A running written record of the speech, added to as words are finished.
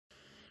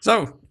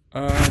So,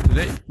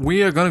 today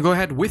we are gonna go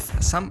ahead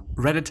with some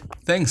Reddit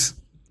things.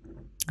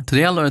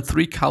 Today I learned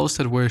 3 cows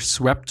that were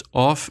swept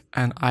off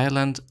an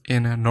island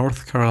in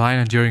North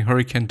Carolina during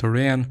Hurricane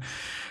Dorian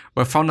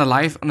were found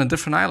alive on a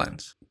different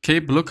island.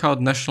 Cape Lookout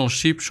National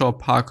Sheepshore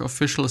Park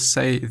officials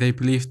say they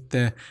believe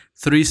the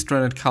 3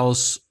 stranded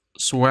cows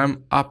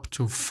swam up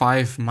to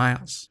 5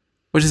 miles,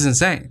 which is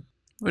insane,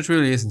 which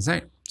really is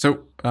insane.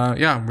 So,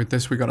 yeah, with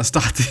this we're gonna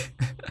start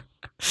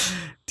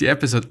the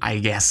episode, I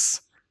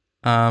guess.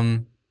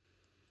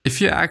 If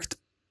your act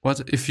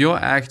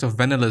of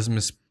vandalism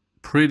is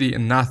pretty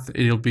enough,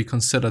 it'll be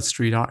considered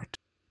street art.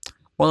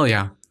 Well,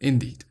 yeah,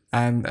 indeed.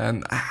 And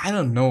I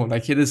don't know,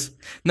 like it is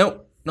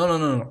no.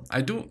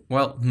 I do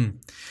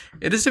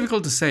it is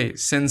difficult to say,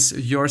 since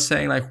you're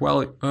saying like,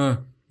 well,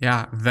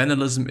 yeah,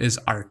 vandalism is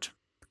art.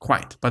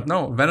 Quite. But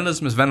no,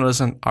 vandalism is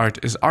vandalism, art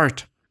is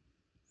art.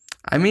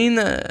 I mean,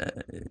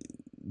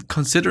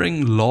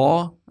 considering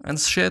law and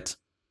shit,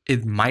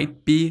 it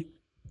might be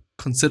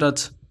considered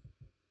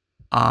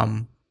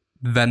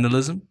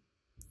vandalism,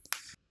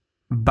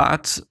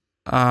 but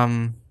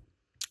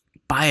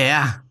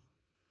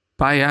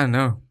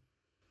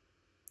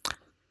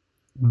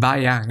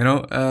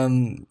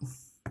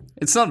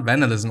it's not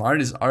vandalism.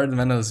 Art is art and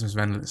vandalism is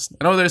vandalism.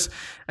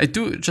 I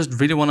do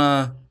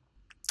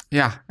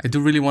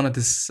really want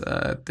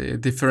to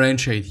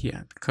differentiate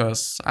here,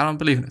 because I don't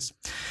believe in this.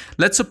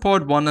 Let's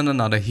support one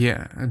another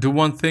here. Do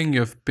one thing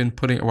you've been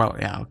putting, well,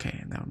 yeah,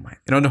 okay, never mind.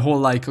 The whole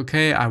like,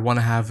 okay, I want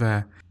to have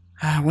a,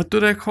 what do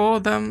they call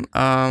them?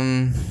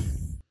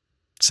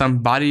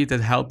 Somebody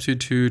that helps you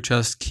to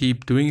just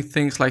keep doing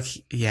things. Like,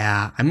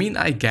 yeah, I mean,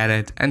 I get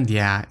it. And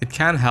yeah, it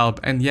can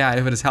help. And yeah,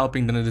 if it is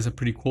helping, then it is a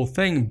pretty cool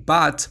thing.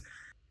 But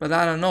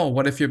I don't know.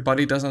 What if your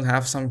buddy doesn't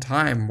have some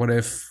time? What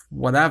if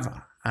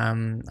whatever? I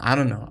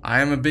don't know.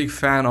 I am a big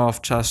fan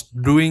of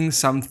just doing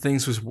some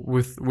things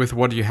with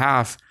what you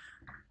have.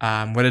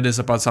 Whether it is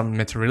about some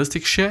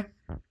materialistic shit,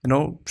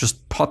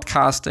 just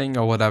podcasting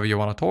or whatever you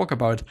want to talk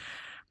about,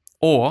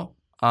 or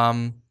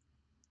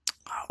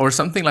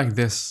something like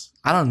this.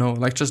 I don't know,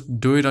 like just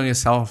do it on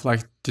yourself. Like,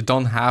 you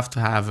don't have to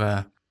have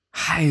a,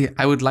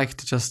 I would like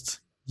to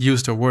just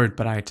use the word,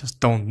 but I just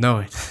don't know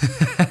it.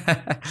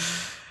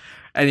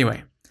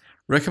 Anyway,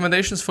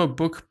 recommendations for a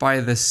book by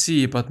the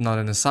sea, but not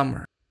in the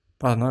summer.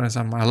 I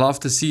love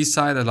the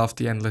seaside. I love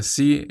the endless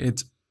sea.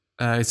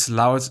 It's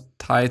loud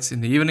tides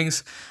in the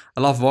evenings.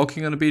 I love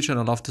walking on the beach, and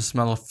I love the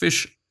smell of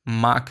fish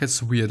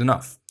markets, weird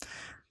enough.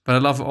 But I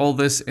love all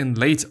this in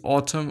late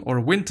autumn or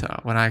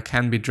winter, when I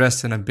can be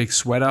dressed in a big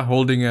sweater,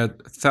 holding a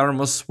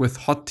thermos with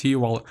hot tea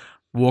while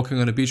walking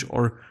on the beach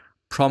or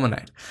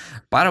promenade.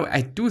 By the way,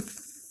 I do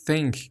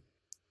think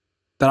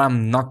that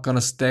I'm not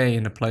gonna stay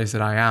in the place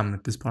that I am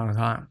at this point in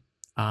time.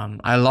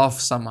 I love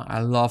summer. I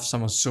love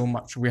summer so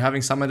much. We're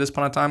having summer at this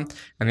point in time,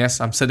 and yes,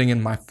 I'm sitting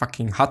in my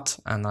fucking hut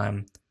and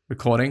I'm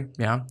recording.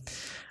 Yeah,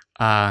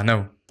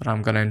 no, but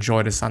I'm gonna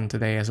enjoy the sun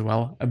today as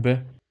well a bit,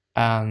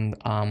 and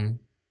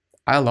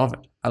I love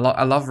it. I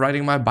love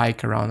riding my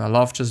bike around. I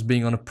love just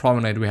being on a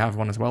promenade. We have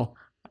one as well,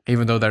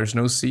 even though there's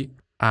no sea,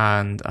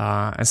 and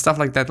stuff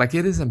like that. Like,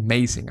 it is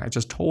amazing. I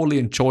just totally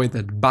enjoy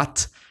that.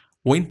 But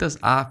winters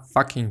are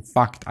fucking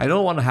fucked. I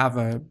don't want to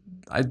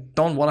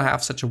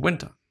have such a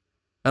winter.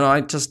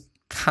 I just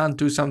can't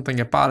do something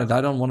about it.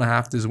 I don't want to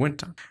have this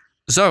winter.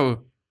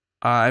 So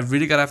I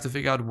really gotta have to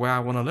figure out where I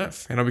want to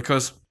live.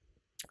 Because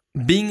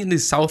being in the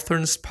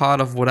southern part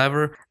of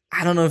whatever,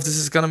 I don't know if this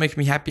is gonna make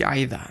me happy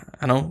either.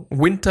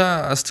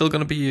 Winter is still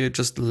gonna be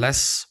just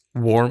less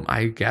warm,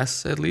 I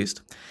guess, at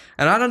least.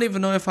 And I don't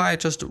even know if I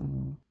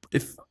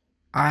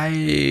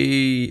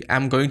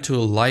am going to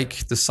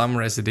like the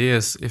summer as it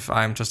is, if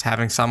I'm just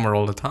having summer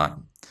all the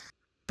time.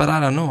 But I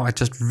don't know, I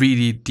just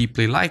really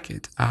deeply like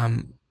it.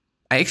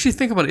 I actually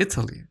think about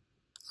Italy.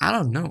 I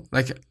don't know,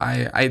 like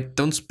I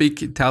don't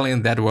speak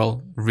Italian that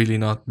well, really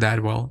not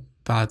that well,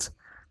 but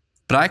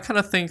I kind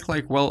of think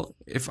like, well,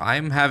 if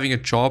I'm having a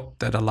job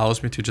that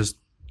allows me to just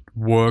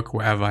work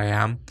wherever I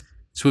am,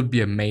 this would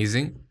be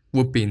amazing,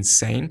 would be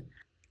insane.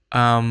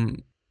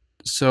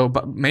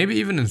 But maybe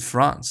even in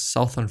France,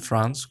 southern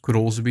France could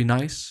also be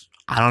nice.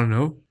 I don't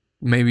know,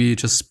 maybe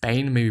just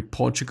Spain, maybe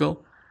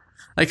Portugal.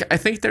 Like, I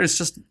think there's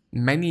just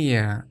many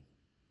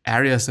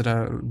areas that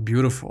are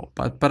beautiful,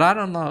 but I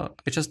don't know.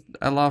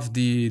 I love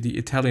the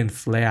Italian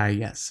flair, I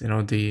guess.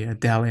 The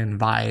Italian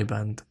vibe,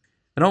 and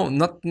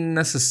not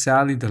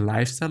necessarily the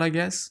lifestyle, I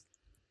guess,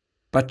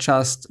 but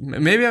just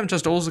maybe I'm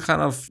just also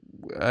kind of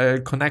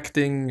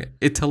connecting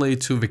Italy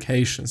to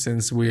vacation,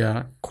 since we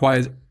have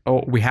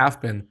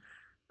been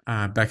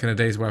back in the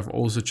days where I've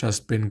also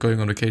just been going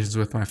on vacations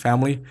with my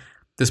family.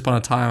 This point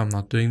in time, I'm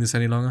not doing this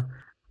any longer.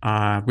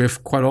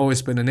 We've quite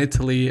always been in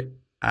Italy,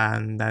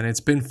 and it's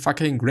been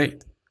fucking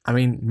great. I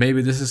mean,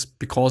 maybe this is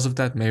because of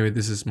that. Maybe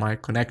this is my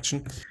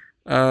connection.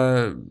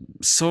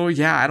 So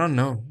yeah, I don't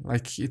know.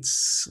 Like,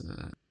 it's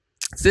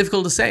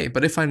difficult to say,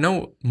 but if I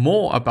know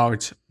more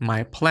about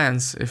my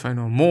plans, if I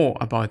know more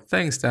about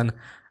things, then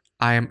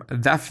I am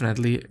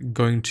definitely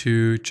going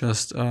to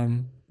just,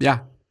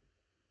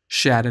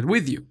 share it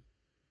with you.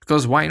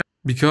 Because why not?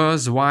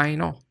 because why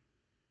not?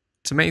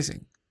 It's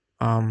amazing.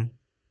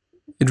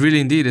 It really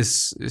indeed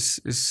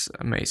is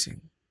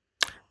amazing.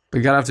 But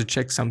I gotta have to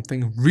check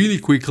something really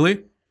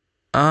quickly.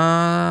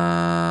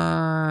 Yeah.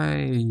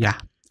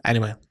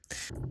 Anyway,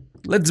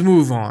 let's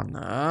move on.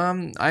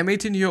 I'm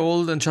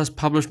 18-year-old and just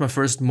published my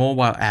first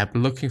mobile app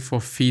looking for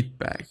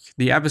feedback.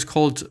 The app is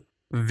called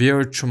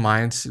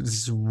Virtumind.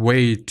 It's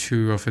way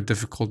too of a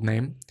difficult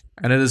name.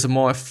 And it is a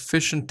more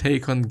efficient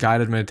take on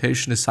guided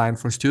meditation designed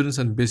for students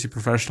and busy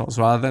professionals.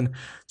 Rather than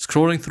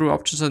scrolling through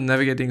options and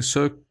navigating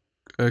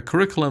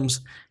curriculums,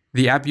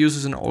 the app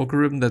uses an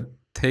algorithm that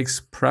takes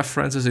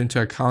preferences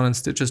into account and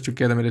stitches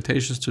together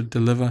meditations to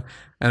deliver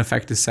an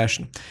effective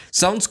session.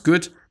 Sounds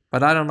good,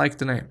 but I don't like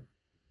the name.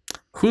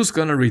 Who's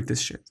gonna read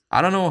this shit?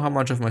 I don't know how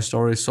much of my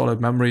story is solid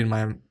memory in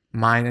my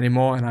mind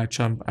anymore, and I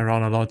jump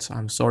around a lot, so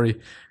I'm sorry.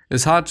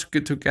 It's hard to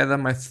get together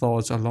my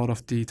thoughts a lot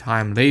of the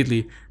time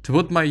lately. To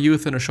put my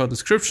youth in a short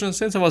description,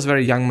 since I was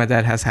very young, my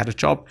dad has had a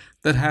job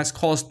that has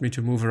caused me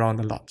to move around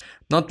a lot.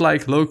 Not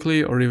like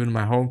locally or even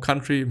my home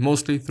country,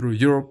 mostly through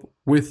Europe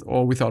with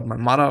or without my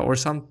mother, or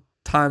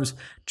sometimes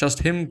just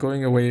him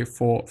going away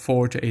for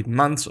 4 to 8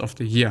 months of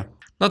the year.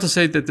 Not to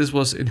say that this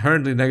was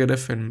inherently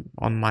negative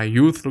on my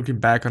youth. Looking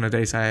back on the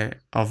days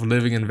of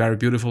living in very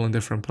beautiful and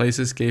different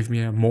places gave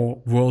me a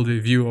more worldly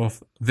view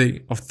of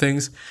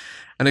things,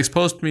 and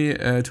exposed me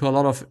to a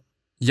lot of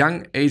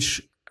young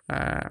age,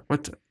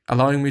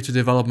 allowing me to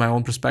develop my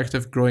own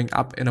perspective growing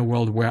up in a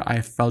world where I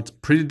felt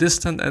pretty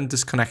distant and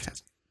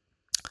disconnected.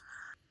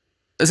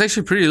 It's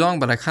actually pretty long,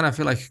 but I kind of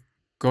feel like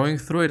going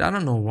through it. I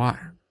don't know why.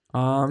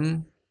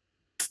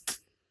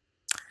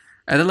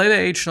 At a later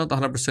age, not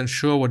 100%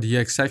 sure what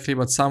year exactly,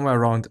 but somewhere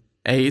around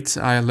 8,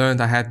 I learned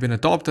I had been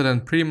adopted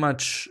at pretty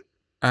much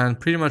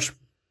birth,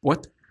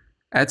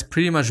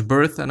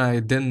 and I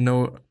didn't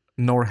know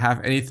nor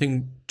have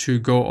anything to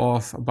go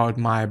off about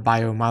my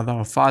bio mother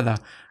or father,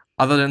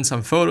 other than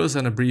some photos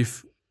and a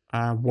brief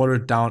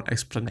watered down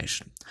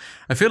explanation.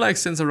 I feel like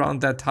since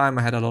around that time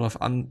I had a lot of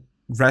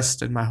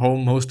unrest in my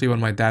home, mostly when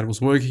my dad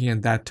was working,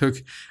 and that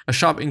took a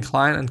sharp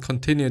incline and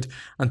continued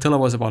until I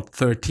was about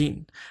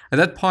 13. At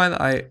that point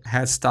I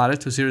had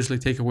started to seriously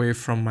take away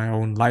from my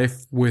own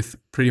life with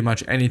pretty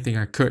much anything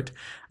I could.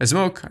 I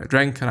smoked, I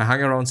drank, and I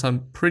hung around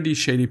some pretty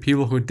shady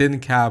people who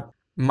didn't care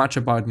much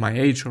about my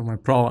age or my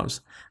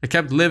problems. I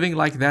kept living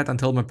like that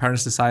until my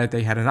parents decided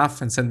they had enough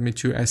and sent me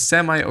to a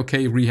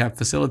semi-okay rehab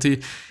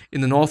facility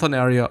in the northern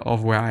area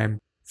of where I am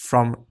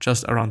from,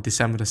 just around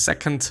December the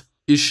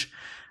 2nd-ish.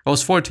 I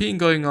was 14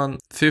 going on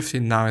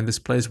 15 now in this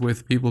place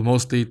with people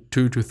mostly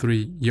 2 to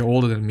 3 years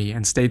older than me,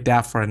 and stayed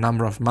there for a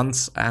number of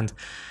months and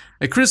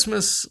a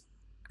Christmas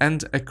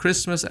and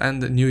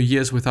New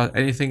Year's without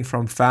anything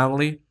from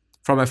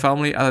my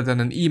family other than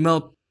an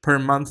email per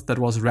month that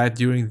was read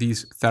during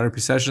these therapy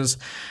sessions.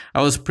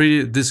 I was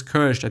pretty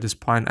discouraged at this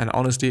point and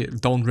honestly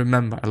don't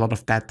remember a lot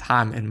of that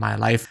time in my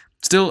life.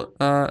 Still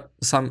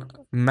some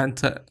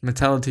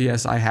mentality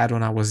as I had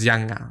when I was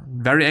younger.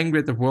 Very angry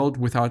at the world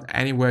without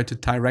anywhere to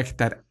direct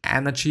that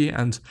energy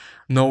and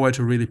nowhere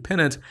to really pin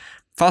it.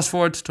 Fast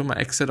forward to my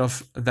exit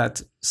of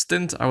that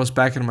stint, I was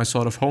back in my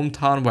sort of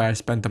hometown where I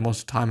spent the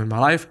most time in my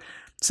life.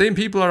 Same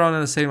people around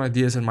and the same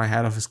ideas in my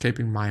head of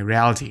escaping my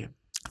reality.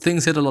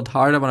 Things hit a lot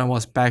harder when I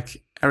was back.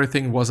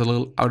 Everything was a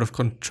little out of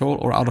control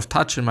or out of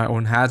touch in my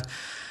own head.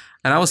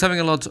 And I was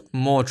having a lot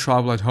more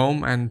trouble at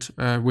home and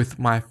with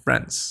my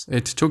friends.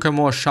 It took a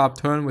more sharp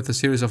turn with a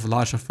series of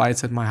larger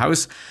fights at my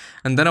house.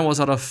 And then I was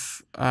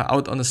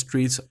out on the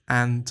streets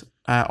and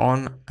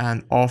on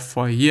and off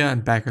for a year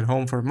and back at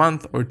home for a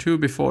month or two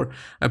before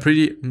a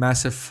pretty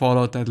massive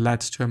fallout that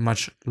led to a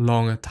much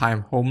longer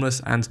time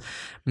homeless and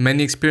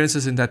many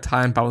experiences in that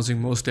time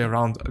bouncing mostly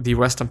around the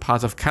western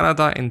parts of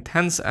Canada in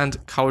tents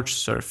and couch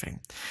surfing.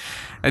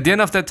 At the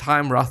end of that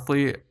time,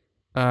 roughly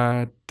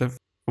the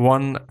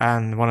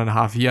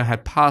 1.5 years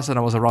had passed and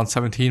I was around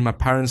 17. My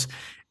parents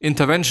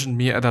interventioned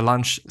me at a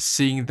lunch,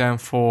 seeing them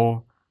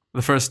for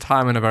the first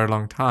time in a very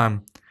long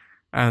time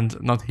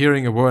and not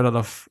hearing a word out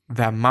of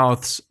their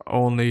mouths,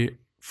 only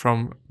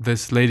from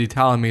this lady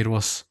telling me it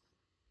was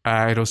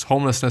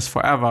homelessness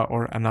forever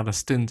or another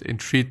stint in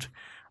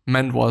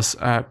treatment was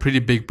a pretty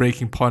big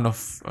breaking point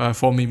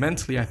for me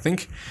mentally, I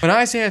think. When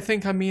I say I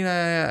think, I mean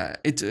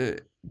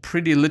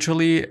pretty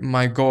literally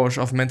my gauge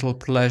of mental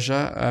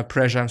pressure,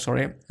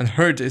 and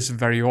hurt is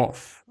very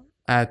off.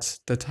 At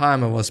the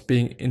time I was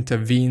being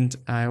intervened,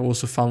 I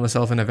also found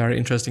myself in a very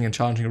interesting and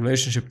challenging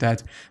relationship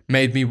that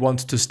made me want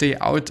to stay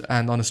out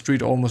and on the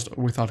street almost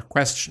without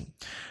question.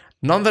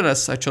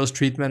 Nonetheless, I chose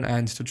treatment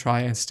and to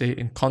try and stay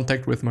in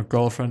contact with my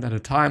girlfriend at the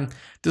time.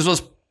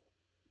 This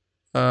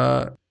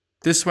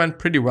went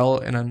pretty well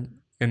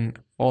in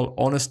all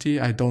honesty.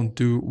 I don't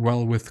do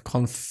well with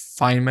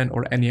confinement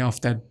or any of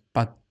that,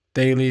 but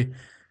daily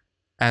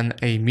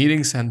NA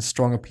meetings and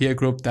stronger peer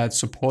group that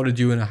supported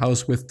you in a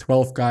house with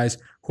 12 guys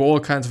who all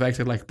kinds of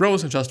acted like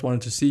bros and just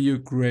wanted to see you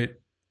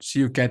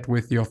get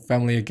with your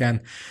family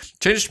again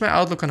changed my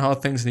outlook on how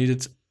things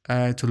needed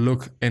to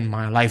look in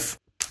my life.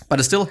 But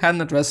I still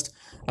hadn't addressed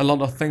a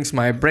lot of things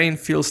my brain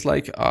feels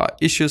like are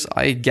issues,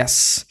 I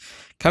guess.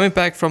 Coming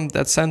back from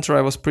that center,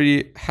 I was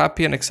pretty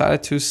happy and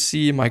excited to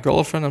see my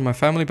girlfriend and my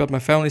family, but my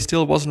family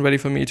still wasn't ready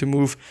for me to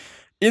move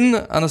in,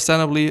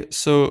 understandably.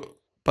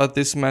 But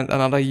this meant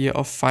another year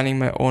of finding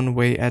my own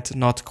way at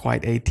not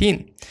quite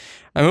 18.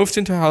 I moved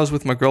into a house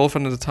with my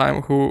girlfriend at the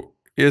time, who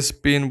is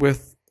been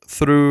with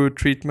through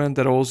treatment,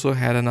 that also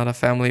had another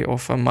family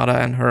of a mother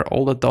and her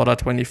older daughter,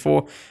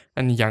 24,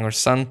 and younger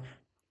son.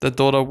 The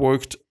daughter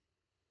worked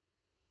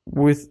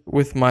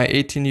with my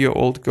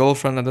 18-year-old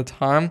girlfriend at the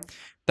time.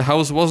 The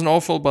house wasn't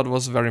awful, but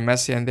was very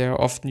messy, and they are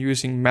often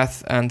using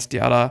meth, and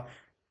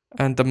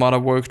the mother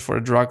worked for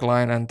a drug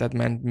line, and that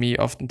meant me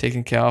often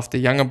taking care of the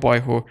younger boy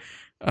who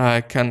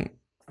can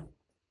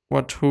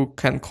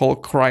call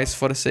Christ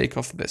for the sake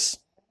of this.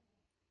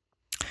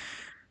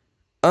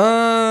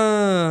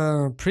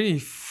 Pretty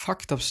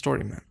fucked up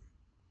story, man.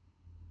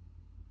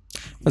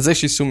 Let's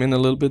actually zoom in a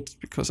little bit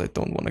because I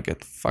don't want to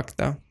get fucked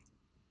now.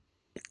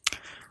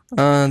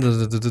 I'm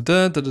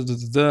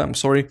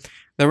sorry.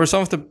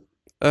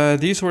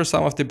 These were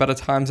some of the better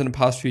times in the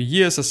past few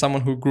years. As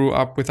someone who grew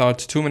up without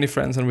too many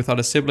friends and without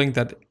a sibling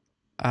that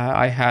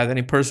I had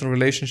any personal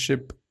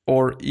relationship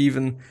or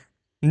even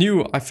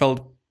knew, I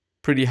felt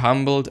pretty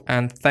humbled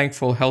and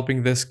thankful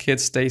helping this kid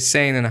stay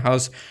sane in a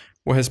house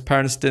where his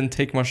parents didn't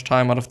take much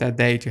time out of their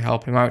day to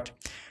help him out.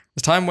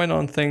 As time went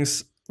on,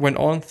 things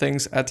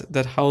at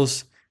that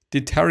house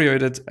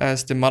deteriorated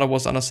as the mother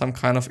was under some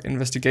kind of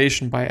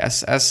investigation by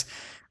SS,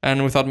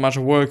 and without much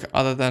work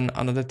other than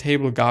under the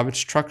table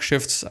garbage truck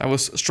shifts, I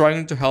was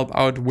struggling to help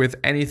out with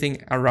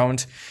anything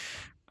around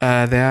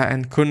there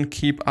and couldn't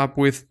keep up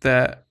with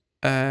the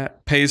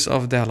pace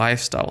of their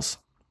lifestyles.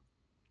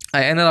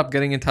 I ended up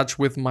getting in touch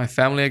with my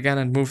family again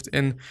and moved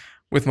in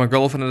with my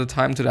girlfriend at the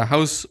time to their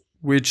house,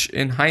 which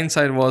in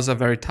hindsight was a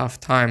very tough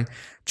time.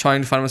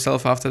 Trying to find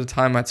myself after the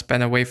time I'd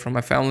spent away from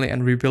my family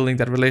and rebuilding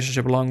that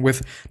relationship along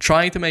with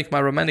trying to make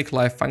my romantic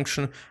life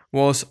function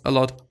was a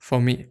lot for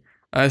me.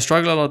 I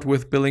struggle a lot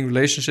with building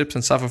relationships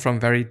and suffer from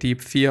very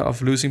deep fear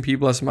of losing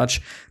people as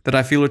much that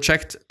I feel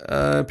reject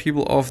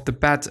people off the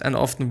bat and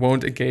often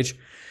won't engage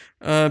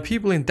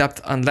people in depth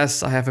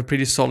unless I have a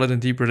pretty solid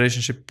and deep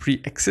relationship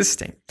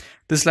pre-existing.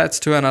 This led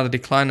to another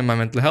decline in my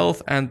mental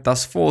health and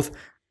thus forth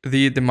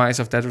the demise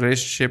of that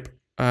relationship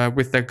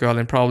with that girl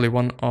in probably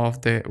one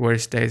of the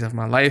worst days of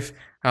my life.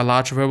 A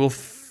large verbal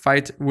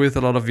fight with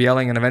a lot of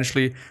yelling and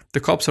eventually the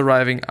cops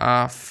arriving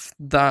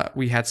after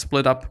we had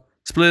split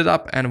it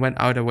up and went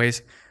out of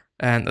ways,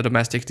 and a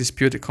domestic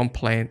dispute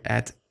complaint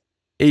at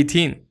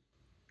 18.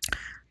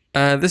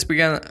 This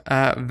began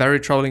a very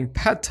troubling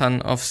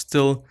pattern of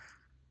still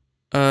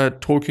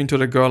talking to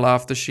the girl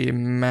after she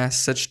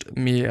messaged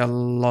me a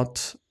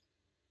lot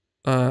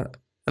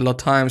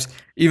times.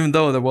 Even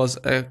though there was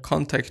a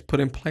contact put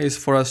in place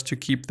for us to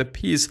keep the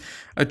peace,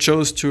 I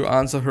chose to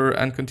answer her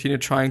and continue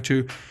trying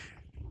to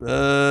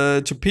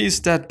piece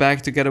that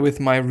back together with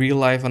my real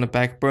life on the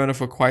back burner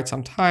for quite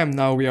some time.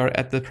 Now we are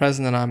at the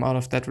present and I'm out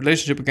of that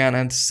relationship again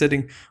and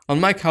sitting on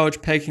my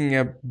couch, packing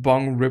a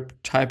bong rip,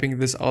 typing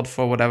this out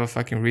for whatever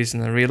fucking reason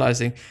and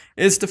realizing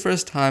it's the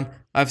first time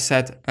I've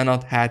said and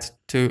not had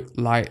to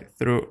lie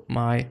through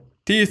my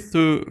teeth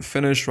to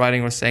finish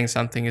writing or saying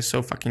something is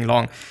so fucking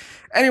long.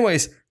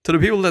 Anyways, to the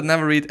people that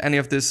never read any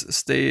of this,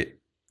 stay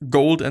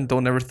gold and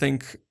don't ever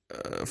think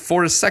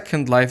for a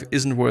second life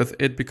isn't worth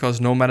it, because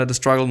no matter the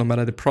struggle, no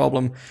matter the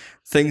problem,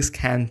 things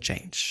can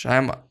change.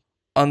 I'm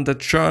on the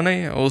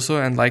journey also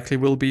and likely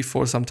will be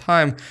for some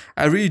time.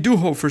 I really do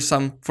hope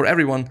for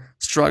everyone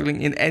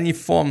struggling in any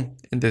form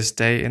in this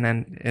day,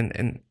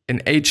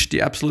 in age,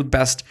 the absolute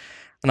best.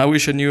 And I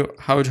wish I knew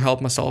how to help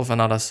myself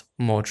and others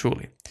more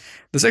truly.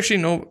 There's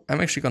actually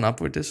I'm actually gonna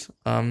upload this.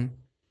 And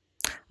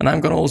I'm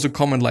gonna also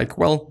comment like,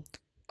 well,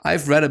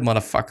 I've read it,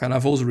 motherfucker, and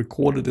I've also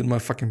recorded it in my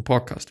fucking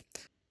podcast.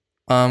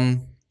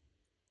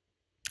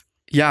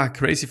 Yeah,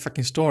 crazy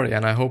fucking story,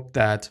 and I hope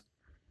that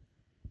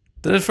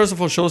it first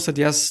of all shows that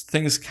yes,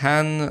 things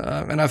can,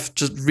 and I've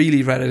just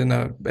really read it in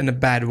a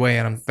bad way,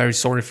 and I'm very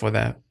sorry for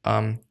that.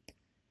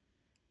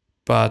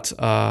 But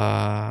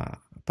I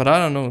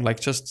don't know, like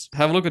just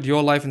have a look at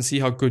your life and see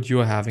how good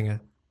you're having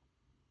it.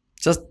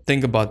 Just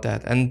think about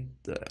that, and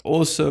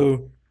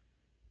also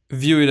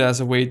view it as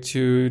a way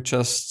to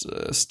just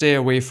stay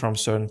away from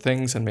certain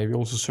things and maybe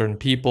also certain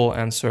people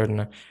and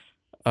certain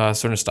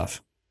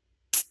stuff.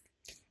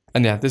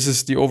 And yeah, this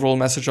is the overall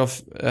message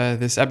of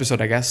this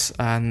episode, I guess.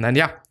 And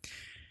yeah,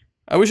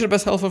 I wish you the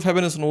best health, of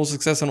happiness, and all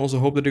success, and also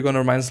hope that you're going to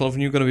remind yourself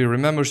and you're going to be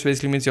remembered, which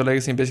basically means your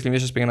legacy and basically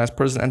means just being a nice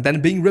person and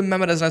then being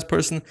remembered as a nice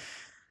person,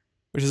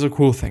 which is a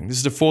cool thing. This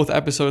is the 4th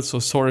episode, so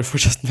sorry for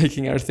just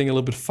making everything a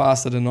little bit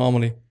faster than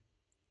normally.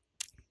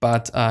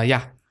 But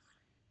yeah.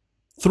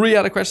 3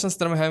 other questions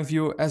that I have for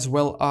you as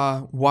well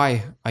are: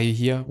 why are you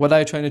here? What are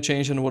you trying to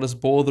change? And what is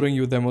bothering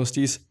you the most?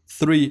 These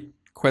 3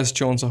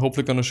 questions are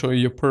hopefully going to show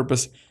you your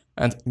purpose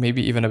and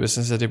maybe even a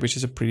business idea, which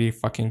is a pretty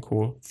fucking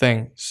cool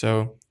thing.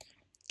 So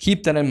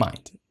keep that in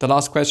mind. The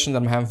last question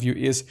that I have for you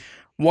is: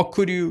 what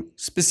could you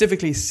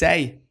specifically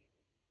say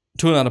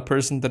to another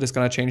person that is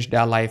going to change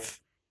their life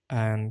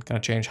and gonna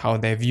change how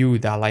they view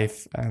their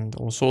life and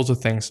all sorts of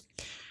things.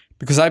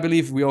 Because I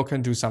believe we all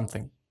can do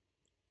something.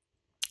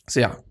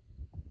 So yeah,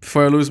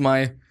 before I lose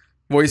my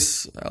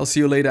voice, I'll see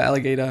you later,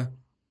 alligator,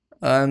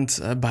 and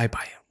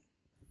bye-bye.